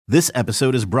This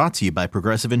episode is brought to you by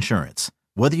Progressive Insurance.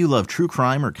 Whether you love true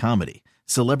crime or comedy,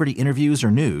 celebrity interviews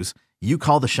or news, you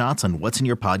call the shots on what's in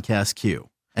your podcast queue.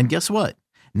 And guess what?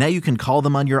 Now you can call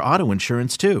them on your auto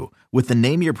insurance too with the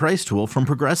Name Your Price tool from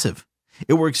Progressive.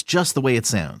 It works just the way it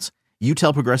sounds. You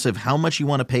tell Progressive how much you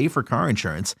want to pay for car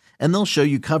insurance, and they'll show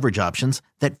you coverage options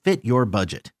that fit your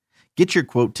budget. Get your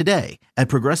quote today at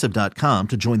Progressive.com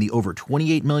to join the over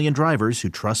 28 million drivers who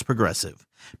trust Progressive.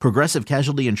 Progressive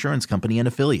Casualty Insurance Company and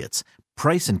Affiliates.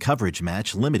 Price and coverage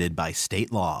match limited by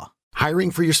state law. Hiring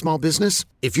for your small business?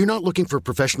 If you're not looking for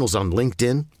professionals on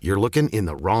LinkedIn, you're looking in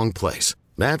the wrong place.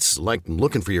 That's like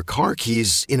looking for your car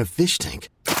keys in a fish tank.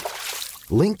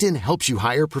 LinkedIn helps you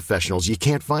hire professionals you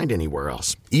can't find anywhere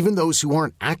else, even those who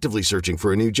aren't actively searching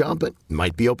for a new job but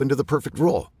might be open to the perfect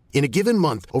role. In a given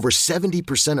month, over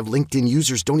 70% of LinkedIn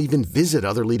users don't even visit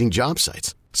other leading job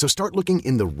sites. So start looking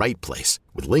in the right place.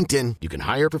 With LinkedIn, you can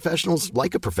hire professionals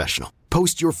like a professional.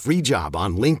 Post your free job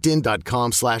on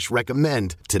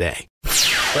linkedin.com/recommend today.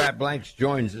 Brad Blanks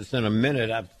joins us in a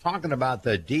minute. I'm talking about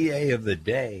the DA of the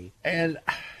day. And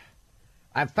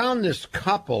I found this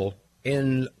couple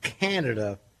in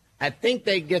Canada. I think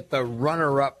they get the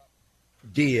runner-up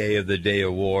DA of the day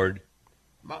award.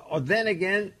 Then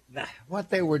again, what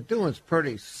they were doing is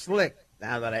pretty slick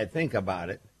now that I think about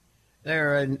it.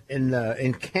 They're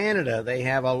in Canada, they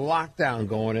have a lockdown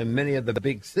going in many of the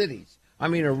big cities. I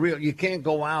mean, you can't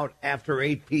go out after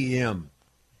 8 p.m.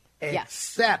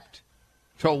 except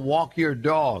to walk your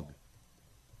dog.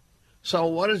 So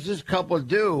what does this couple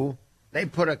do? They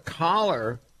put a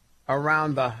collar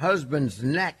around the husband's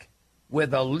neck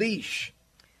with a leash.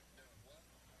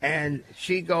 And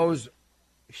she goes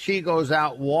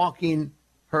out walking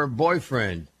her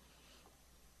boyfriend.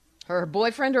 Her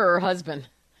boyfriend or her husband?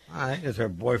 I think it's her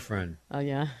boyfriend. Oh,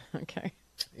 yeah. Okay.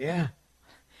 Yeah.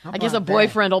 I guess a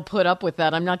boyfriend will put up with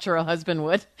that. I'm not sure a husband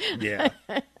would. Yeah.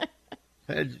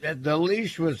 The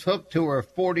leash was hooked to her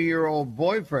 40-year-old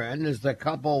boyfriend as the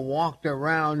couple walked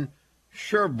around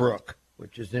Sherbrooke,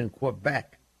 which is in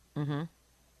Quebec. Mm-hmm.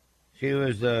 She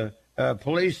was,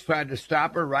 police tried to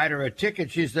stop her, write her a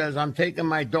ticket. She says, "I'm taking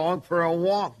my dog for a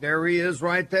walk." There he is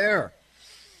right there.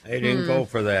 They didn't go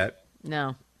for that.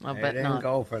 No, I'll bet not. They didn't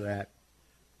go for that.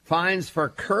 Fines for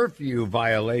curfew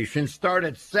violations start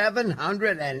at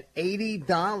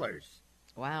 $780.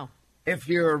 Wow. If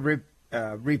you're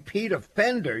a repeat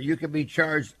offender, you could be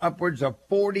charged upwards of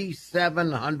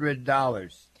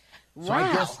 $4,700. Wow. So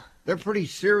I guess they're pretty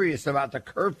serious about the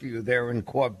curfew there in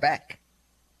Quebec.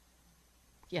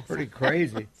 Yes. Pretty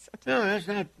crazy. No,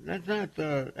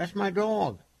 that's my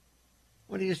dog.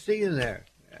 What do you see in there?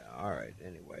 Yeah, all right.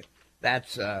 Anyway,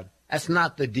 that's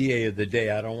not the DA of the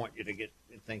day. I don't want you to get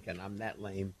thinking I'm that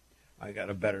lame. I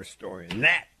got a better story than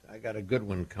that. I got a good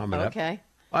one coming up. Okay.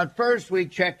 But first, we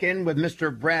check in with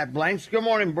Mr. Brad Blanks. Good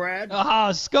morning, Brad.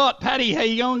 Scott, Patty, how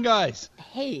you going, guys?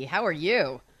 Hey, how are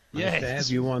you? Nice to have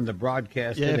you on the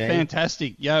broadcast today. Yeah,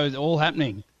 fantastic. Yeah, it's all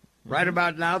happening. Right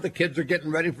about now, the kids are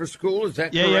getting ready for school. Is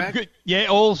that correct? Yeah,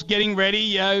 all's getting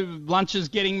ready. Lunch is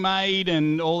getting made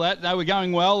and all that. They were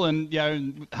going well,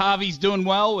 and Harvey's doing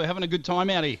well. We're having a good time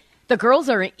out here. The girls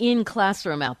are in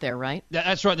classroom out there, right?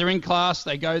 That's right. They're in class.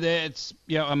 They go there. It's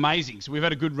amazing. So we've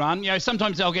had a good run.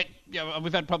 Sometimes they'll get.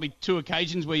 We've had probably 2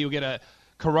 occasions where you'll get a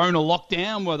corona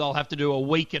lockdown where they'll have to do a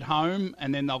week at home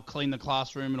and then they'll clean the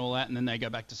classroom and all that, and then they go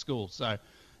back to school. So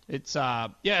it's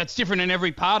it's different in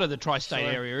every part of the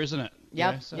tri-state area, isn't it?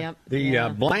 Yep.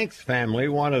 The Blanks family,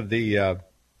 one of the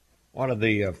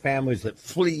families that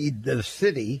fled the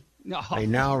city, they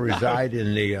now reside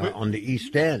in the on the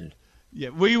East End. Yeah,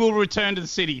 we will return to the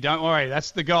city. Don't worry,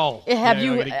 that's the goal.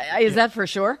 Is that for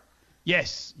sure?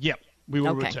 Yes. Yep. We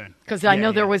will return. Because I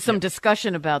know there was some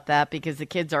discussion about that because the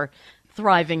kids are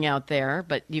thriving out there,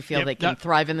 but you feel they can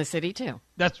thrive in the city too.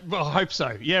 I hope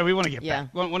so. Yeah, we want to get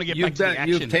back. We want to get back to the action.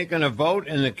 You've taken a vote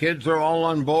and the kids are all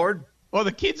on board? Well,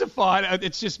 the kids are fine.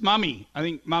 It's just Mummy. I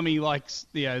think Mummy likes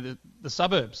the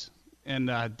suburbs and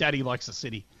Daddy likes the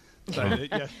city. So,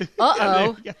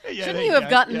 Uh-oh. Shouldn't you have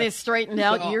gotten this straightened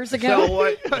out years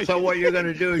ago? So what you're going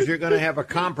to do is you're going to have a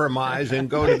compromise and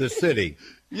go to the city.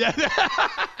 Yeah.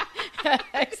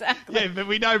 Exactly. Yeah, but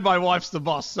we know my wife's the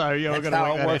boss, so we're going to That's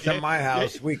how it works at my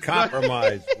house. We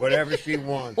compromise, whatever she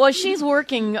wants. Well, she's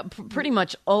working pretty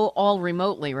much all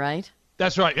remotely, right?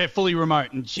 That's right. Yeah, fully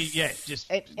remote, and she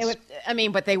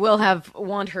but they will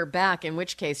want her back. In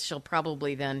which case, she'll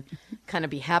probably then kind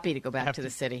of be happy to go back to the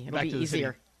city. It'll be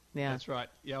easier. Yeah, that's right.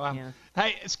 Yeah.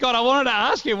 Hey, Scott, I wanted to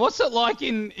ask you, what's it like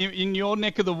in your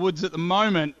neck of the woods at the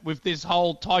moment with this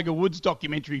whole Tiger Woods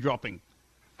documentary dropping?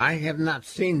 I have not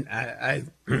seen. I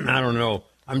don't know.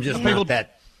 I'm just not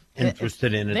that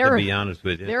interested in it, to be honest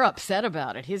with you. They're upset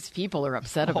about it. His people are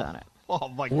upset about it. Oh,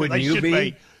 my God. Wouldn't They you should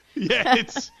be? Yeah,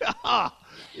 it's...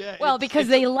 Well, because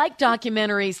they like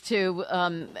documentaries to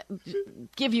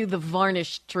give you the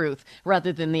varnished truth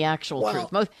rather than the actual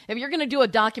truth. If you're going to do a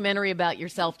documentary about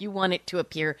yourself, you want it to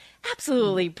appear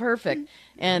absolutely perfect,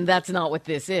 and that's not what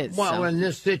this is. Well, in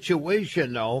this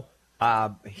situation, though,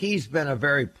 he's been a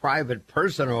very private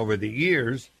person over the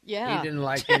years. Yeah. He didn't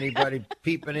like anybody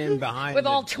peeping in behind. With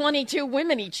all 22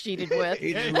 women he cheated with.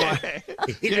 He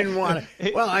didn't want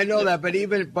to. Well, I know that,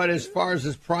 but as far as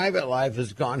his private life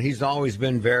has gone, he's always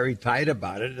been very tight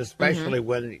about it, especially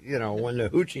when the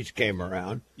hoochies came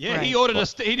around. Yeah, Right.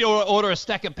 he'd order a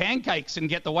stack of pancakes and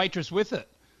get the waitress with it.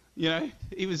 You know,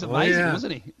 he was amazing,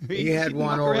 wasn't he? He had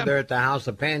one over there at the House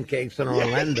of Pancakes in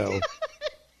Orlando.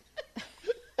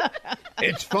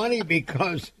 It's funny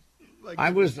because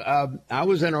I was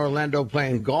in Orlando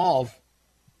playing golf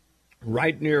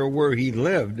right near where he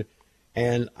lived,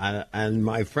 and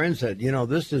my friend said,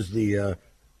 this is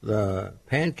the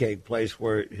pancake place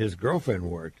where his girlfriend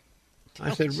worked.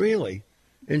 I said, really?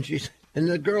 And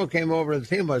the girl came over to the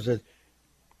table. I said,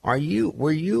 were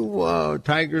you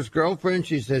Tiger's girlfriend?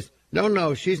 She says,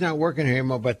 no, she's not working here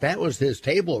anymore, but that was his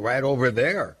table right over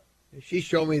there. She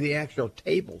showed me the actual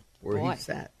table where he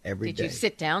sat every day. Did you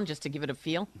sit down just to give it a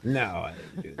feel? No, I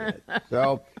didn't do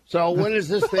that. So when is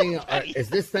this thing? Is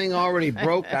this thing already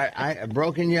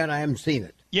broken yet? I haven't seen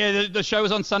it. Yeah, the show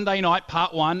was on Sunday night,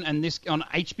 part 1, and this on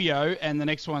HBO, and the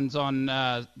next one's on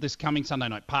this coming Sunday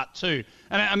night, part 2.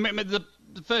 And I remember the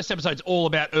first episode's all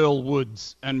about Earl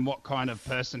Woods and what kind of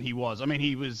person he was. I mean,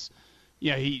 he was,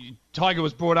 Tiger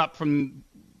was brought up from,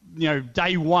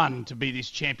 day one to be this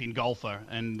champion golfer,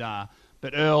 and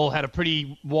but Earl had a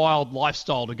pretty wild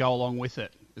lifestyle to go along with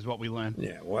it, is what we learned.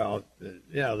 Yeah, well,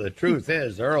 the truth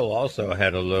is, Earl also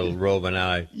had a little roving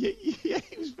eye. Yeah,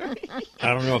 he was very... I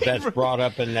don't know if that's brought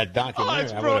up in that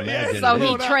documentary. I would imagine. So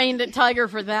he trained at Tiger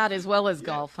for that as well as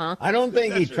golf, huh? I don't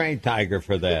think he trained Tiger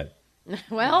for that.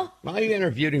 Well, I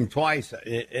interviewed him twice,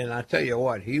 and I tell you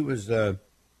what, he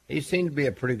seemed to be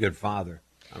a pretty good father.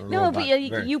 no, but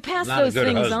you pass those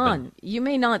things on. You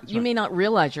may not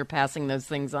realize you're passing those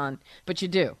things on, but you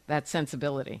do. That's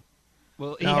sensibility.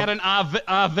 Well, he had an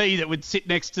RV that would sit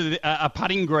next to a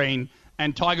putting green,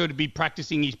 and Tiger would be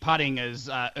practicing his putting as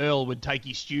Earl would take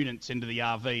his students into the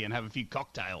RV and have a few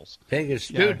cocktails. Take his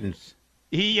students?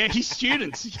 His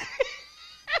students.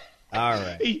 All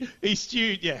right.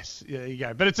 Yes, there you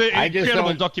go. But it's an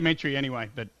incredible documentary anyway.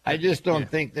 But I just don't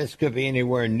think this could be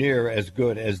anywhere near as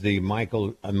good as the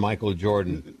Michael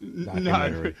Jordan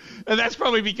documentary. No, and that's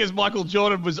probably because Michael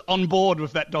Jordan was on board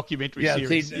with that documentary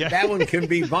series. See, that one can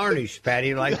be varnished,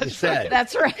 Patty, like you said.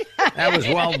 That's right. That was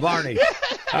well varnished.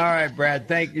 All right, Brad,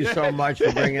 thank you so much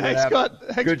for bringing it up. Scott.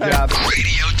 Thanks, good Pat. job.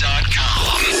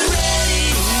 Radio.com.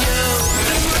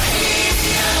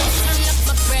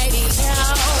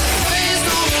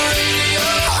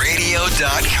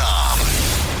 Radio.com.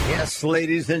 Yes,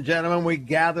 ladies and gentlemen, we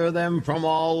gather them from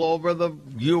all over the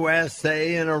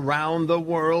USA and around the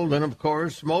world. And, of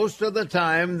course, most of the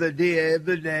time, the DA of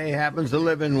the day happens to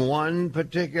live in one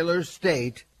particular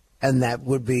state, and that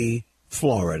would be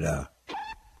Florida.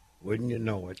 Wouldn't you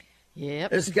know it? Yep.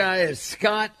 This guy is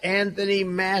Scott Anthony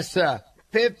Massa,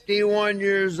 51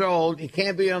 years old. He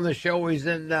can't be on the show. He's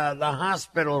in the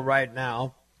hospital right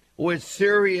now with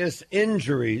serious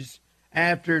injuries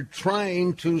after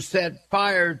trying to set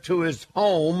fire to his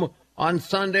home on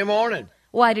Sunday morning.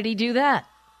 Why did he do that?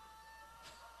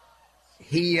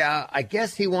 I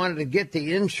guess he wanted to get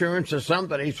the insurance or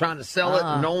something. He's trying to sell it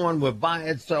and no one would buy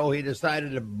it, so he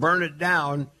decided to burn it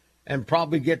down and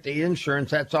probably get the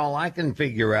insurance. That's all I can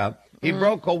figure out. He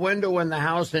broke a window in the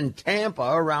house in Tampa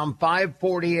around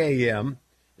 5:40 a.m.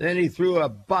 Then he threw a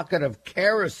bucket of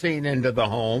kerosene into the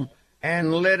home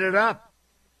and lit it up.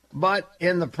 But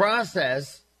in the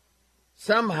process,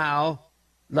 somehow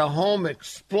the home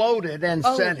exploded and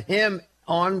set him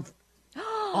on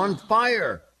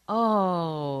fire.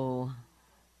 Oh.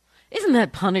 Isn't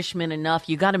that punishment enough?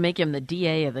 You got to make him the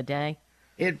DA of the day.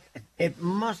 It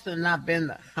must have not been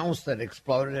the house that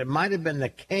exploded. It might have been the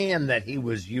can that he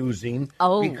was using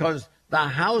because the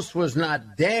house was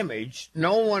not damaged.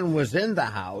 No one was in the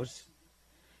house.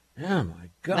 Oh, my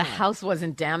God. The house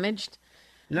wasn't damaged?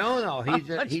 No,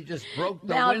 he just broke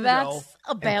the now window. Now that's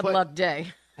a bad luck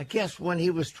day. I guess when he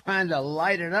was trying to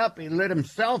light it up, he lit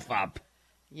himself up.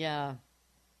 Yeah.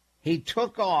 He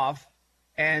took off,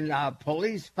 and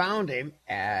police found him.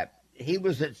 He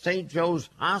was at St. Joe's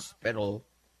Hospital,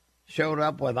 showed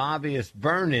up with obvious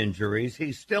burn injuries.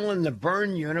 He's still in the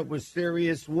burn unit with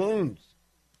serious wounds.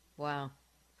 Wow.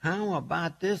 How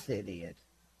about this idiot?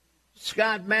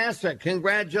 Scott Massa,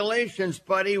 congratulations,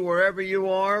 buddy, wherever you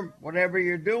are, whatever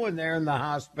you're doing there in the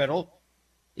hospital.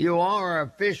 You are our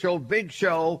official Big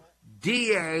Show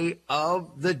DA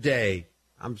of the day.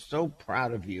 I'm so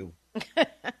proud of you.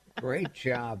 Great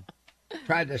job.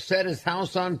 Tried to set his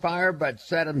house on fire, but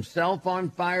set himself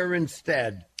on fire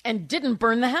instead. And didn't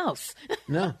burn the house.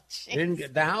 No,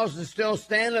 didn't. The house is still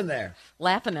standing there.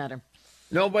 Laughing at him.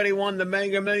 Nobody won the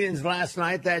Mega Millions last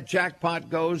night. That jackpot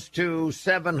goes to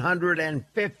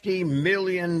 $750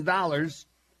 million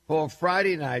for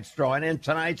Friday night's drawing. And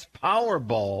tonight's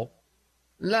Powerball,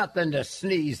 nothing to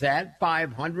sneeze at,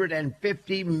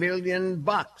 $550 million.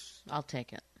 I'll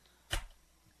take it.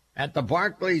 At the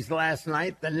Barclays last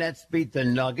night, the Nets beat the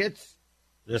Nuggets,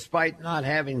 despite not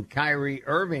having Kyrie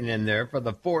Irving in there for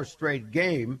the fourth straight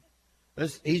game.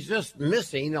 He's just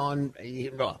missing on,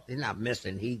 well, he's not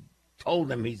missing. He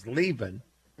told him he's leaving,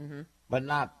 but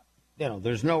not,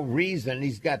 there's no reason.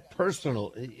 He's got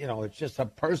personal, it's just a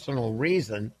personal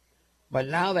reason. But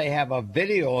now they have a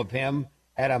video of him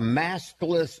at a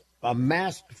mask-free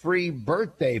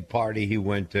birthday party he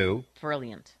went to.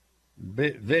 Brilliant.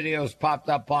 Videos popped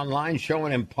up online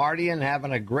showing him partying,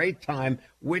 having a great time,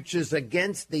 which is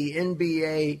against the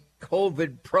NBA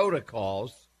COVID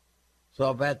protocols. So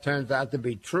if that turns out to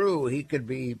be true, he could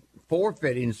be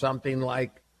forfeiting something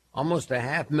like almost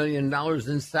 $500,000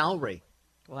 in salary.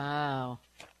 Wow.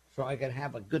 So I could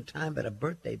have a good time at a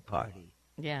birthday party.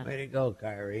 Yeah. Way to go,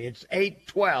 Kyrie. It's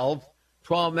 8:12,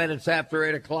 12 minutes after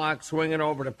 8 o'clock, swinging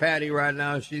over to Patty right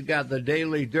now. She's got the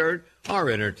Daily Dirt. Our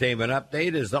entertainment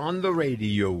update is on the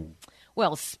radio.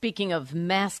 Well, speaking of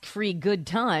mask-free good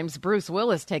times, Bruce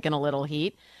Willis taking a little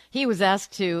heat. He was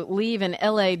asked to leave an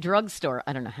L.A. drugstore.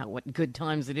 I don't know what good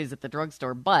times it is at the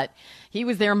drugstore, but he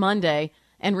was there Monday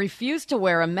and refused to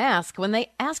wear a mask when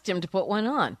they asked him to put one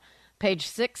on. Page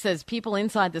 6 says people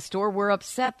inside the store were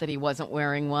upset that he wasn't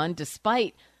wearing one,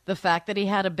 despite the fact that he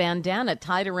had a bandana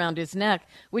tied around his neck,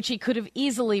 which he could have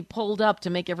easily pulled up to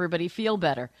make everybody feel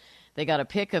better. They got a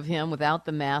pic of him without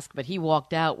the mask, but he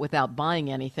walked out without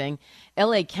buying anything.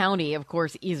 L.A. County, of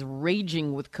course, is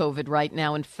raging with COVID right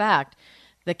now. In fact,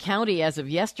 the county, as of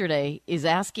yesterday, is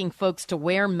asking folks to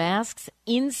wear masks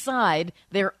inside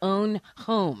their own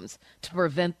homes to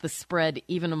prevent the spread,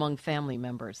 even among family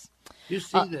members. Did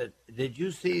you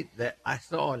see that? I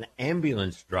saw an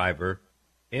ambulance driver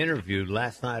interviewed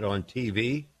last night on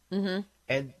TV,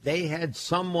 and they had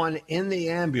someone in the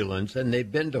ambulance, and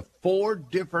they've been to 4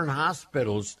 different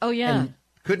hospitals. Oh, yeah. And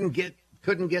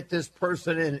couldn't get this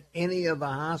person in any of the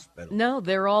hospitals. No,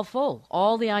 they're all full.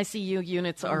 All the ICU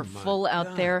units are full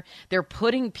out there. They're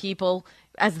putting people,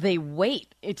 as they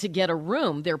wait to get a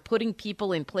room, they're putting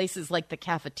people in places like the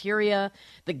cafeteria,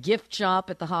 the gift shop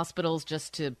at the hospitals,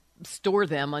 just to store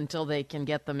them until they can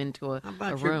get them into a room. How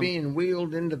about you're being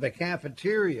wheeled into the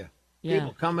cafeteria? Yeah.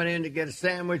 People coming in to get a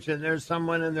sandwich, and there's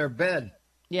someone in their bed.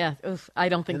 Yeah, I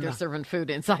don't think they're serving food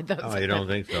inside those. Oh, you don't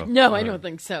think so? No, I don't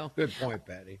think so. Good point,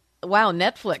 Patty. Wow,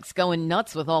 Netflix going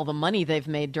nuts with all the money they've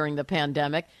made during the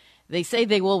pandemic. They say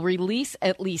they will release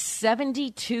at least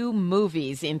 72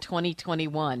 movies in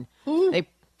 2021. They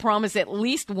promise at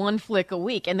least one flick a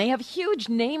week, and they have huge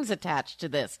names attached to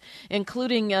this,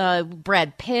 including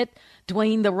Brad Pitt,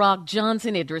 Dwayne "The Rock"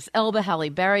 Johnson, Idris Elba, Halle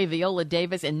Berry, Viola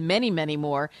Davis, and many, many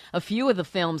more. A few of the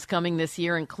films coming this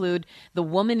year include The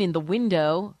Woman in the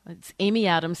Window. It's Amy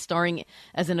Adams starring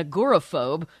as an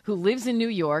agoraphobe who lives in New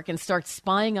York and starts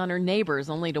spying on her neighbors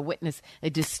only to witness a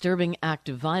disturbing act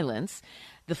of violence.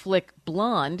 The flick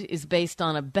Blonde is based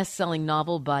on a best-selling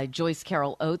novel by Joyce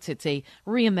Carol Oates. It's a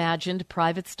reimagined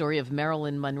private story of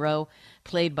Marilyn Monroe,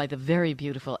 played by the very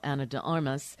beautiful Ana de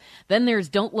Armas. Then there's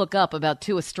Don't Look Up, about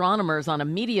 2 astronomers on a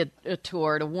media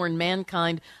tour to warn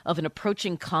mankind of an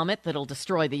approaching comet that'll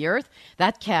destroy the Earth.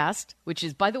 That cast, which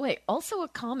is, by the way, also a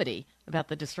comedy about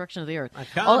the destruction of the Earth. A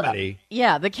comedy?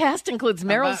 Yeah, the cast includes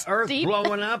Meryl About Earth Streep.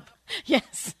 blowing up?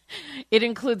 Yes. It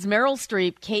includes Meryl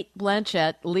Streep, Kate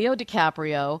Blanchett, Leo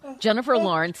DiCaprio, Jennifer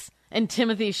Lawrence, and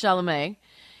Timothée Chalamet.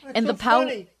 That's so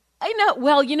funny. I know.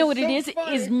 Well, you know what it so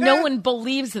is funny. no one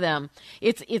believes them.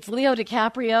 It's Leo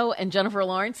DiCaprio and Jennifer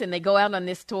Lawrence, and they go out on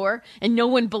this tour, and no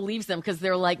one believes them because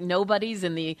they're like nobodies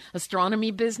in the astronomy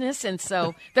business, and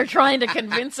so they're trying to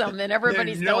convince them, and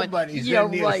everybody's going, nobody's "You're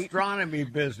in the right." astronomy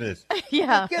business.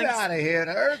 Yeah. Get out of here.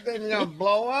 The Earth isn't going to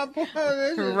blow up. This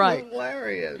is Right.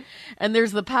 hilarious. And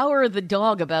there's The Power of the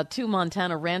Dog, about 2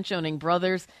 Montana ranch-owning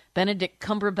brothers, Benedict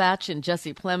Cumberbatch and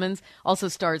Jesse Plemons. Also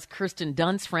stars Kirsten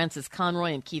Dunst, Francis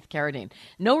Conroy, and Keith Carradine.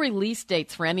 No release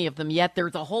dates for any of them yet.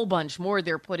 There's a whole bunch more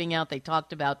they're putting out, they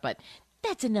talked about, but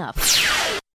that's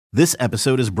enough. This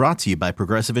episode is brought to you by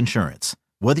Progressive Insurance.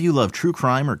 Whether you love true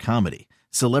crime or comedy,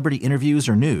 celebrity interviews,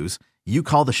 or news, you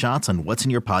call the shots on what's in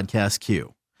your podcast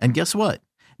queue. And guess what?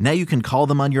 Now you can call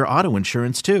them on your auto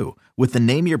insurance too with the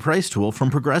Name Your Price tool from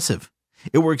Progressive.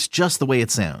 It works just the way it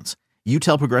sounds. You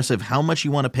tell Progressive how much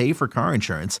you want to pay for car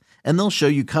insurance, and they'll show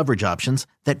you coverage options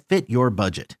that fit your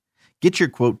budget. Get your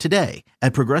quote today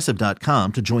at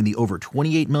Progressive.com to join the over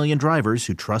 28 million drivers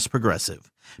who trust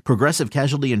Progressive. Progressive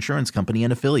Casualty Insurance Company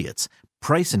and Affiliates.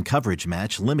 Price and coverage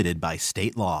match limited by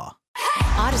state law.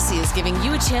 Odyssey is giving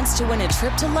you a chance to win a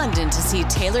trip to London to see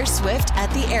Taylor Swift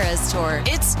at the Eras Tour.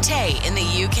 It's Tay in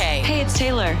the UK. Hey, it's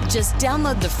Taylor. Just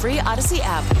download the free Odyssey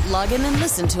app, log in and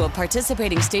listen to a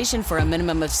participating station for a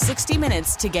minimum of 60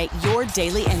 minutes to get your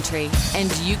daily entry.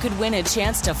 And you could win a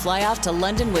chance to fly off to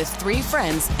London with 3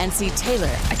 friends and see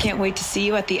Taylor. I can't wait to see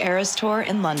you at the Eras Tour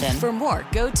in London. For more,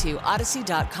 go to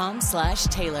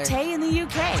odyssey.com/Taylor. Tay in the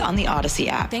UK. It's on the Odyssey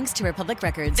app. Thanks to Republic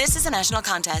Records. This is a national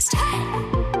contest.